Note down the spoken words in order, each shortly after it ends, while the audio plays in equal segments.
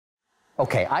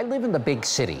Okay, I live in the big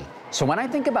city, so when I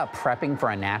think about prepping for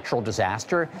a natural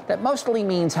disaster, that mostly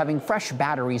means having fresh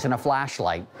batteries and a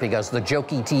flashlight, because the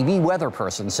jokey TV weather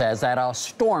person says that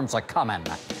storms are coming.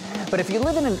 But if you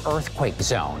live in an earthquake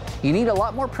zone, you need a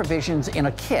lot more provisions in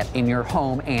a kit in your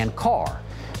home and car.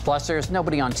 Plus, there's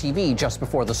nobody on TV just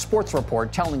before the sports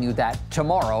report telling you that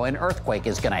tomorrow an earthquake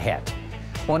is going to hit.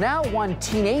 Well, now one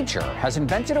teenager has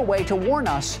invented a way to warn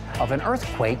us of an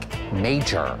earthquake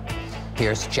major.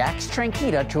 Here's Jax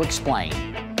Tranchida to explain.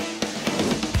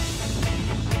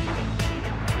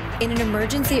 In an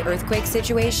emergency earthquake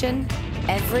situation,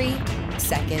 every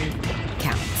second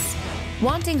counts.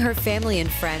 Wanting her family and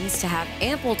friends to have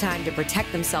ample time to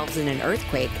protect themselves in an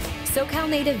earthquake, SoCal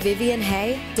native Vivien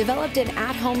He developed an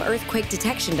at-home earthquake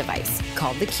detection device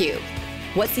called the Cube.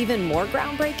 What's even more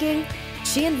groundbreaking?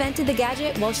 She invented the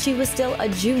gadget while she was still a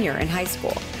junior in high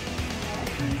school.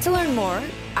 To learn more,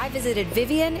 I visited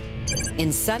Vivien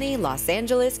in sunny Los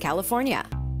Angeles, California.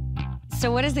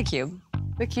 So what is the Cube?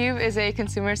 The Cube is a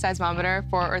consumer seismometer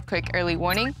for earthquake early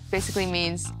warning. Basically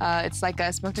means it's like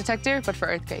a smoke detector, but for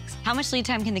earthquakes. How much lead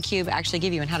time can the Cube actually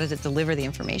give you, and how does it deliver the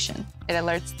information? It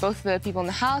alerts both the people in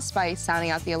the house by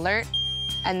sounding out the alert,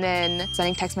 and then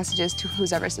sending text messages to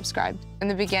who's ever subscribed. In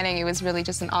the beginning, it was really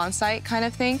just an on-site kind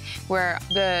of thing, where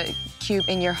the Cube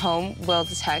in your home will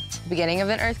detect the beginning of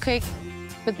an earthquake.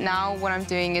 But now what I'm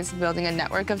doing is building a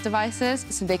network of devices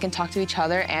so they can talk to each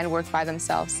other and work by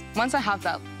themselves. Once I have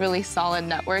that really solid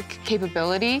network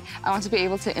capability, I want to be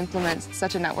able to implement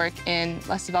such a network in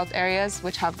less developed areas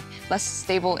which have less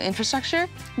stable infrastructure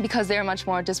because they're much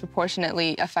more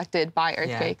disproportionately affected by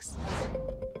earthquakes.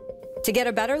 To get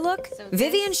a better look,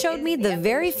 Vivien showed me the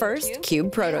very first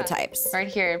Cube prototypes. Right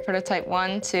here, prototype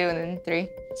 1, 2, and then 3.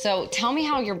 So tell me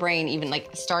how your brain even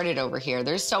started over here.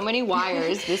 There's so many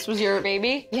wires. This was your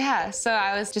baby? Yeah, so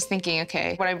I was just thinking,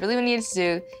 okay, what I really needed to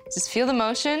do is just feel the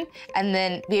motion and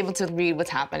then be able to read what's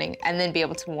happening and then be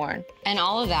able to warn. And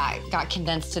all of that got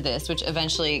condensed to this, which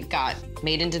eventually got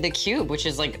made into the Cube, which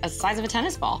is like a size of a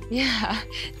tennis ball. Yeah,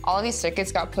 all of these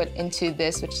circuits got put into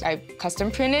this, which I custom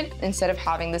printed. Instead of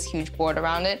having this huge board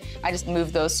around it, I just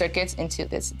moved those circuits into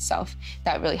this itself.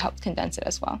 That really helped condense it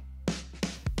as well.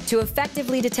 To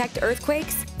effectively detect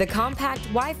earthquakes, the compact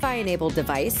Wi-Fi-enabled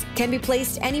device can be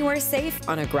placed anywhere safe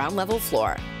on a ground-level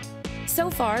floor. So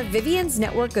far, Vivien's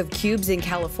network of cubes in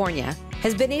California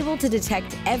has been able to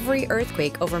detect every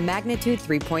earthquake over magnitude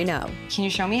 3.0. Can you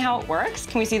show me how it works?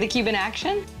 Can we see the Cube in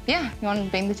action? Yeah, you want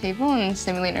to bang the table and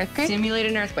simulate an earthquake? Simulate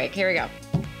an earthquake. Here we go.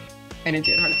 I didn't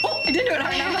do it hard enough. Oh, I did do it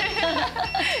hard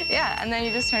enough. Yeah, and then you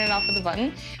just turn it off with a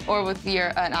button, or with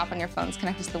an app on your phone that's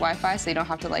connected to the Wi-Fi, so you don't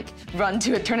have to run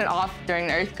to it, turn it off during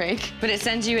an earthquake. But it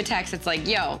sends you a text. It's like,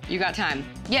 yo, you got time.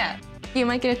 Yeah, you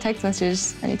might get a text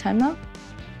message anytime now.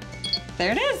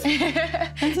 There it is.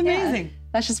 That's amazing. Yeah.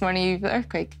 That's just warning you of the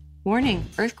earthquake. Warning,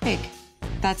 earthquake.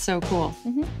 That's so cool.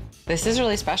 This is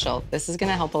really special. This is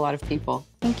gonna help a lot of people.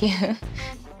 Thank you.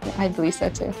 I believe so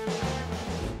too.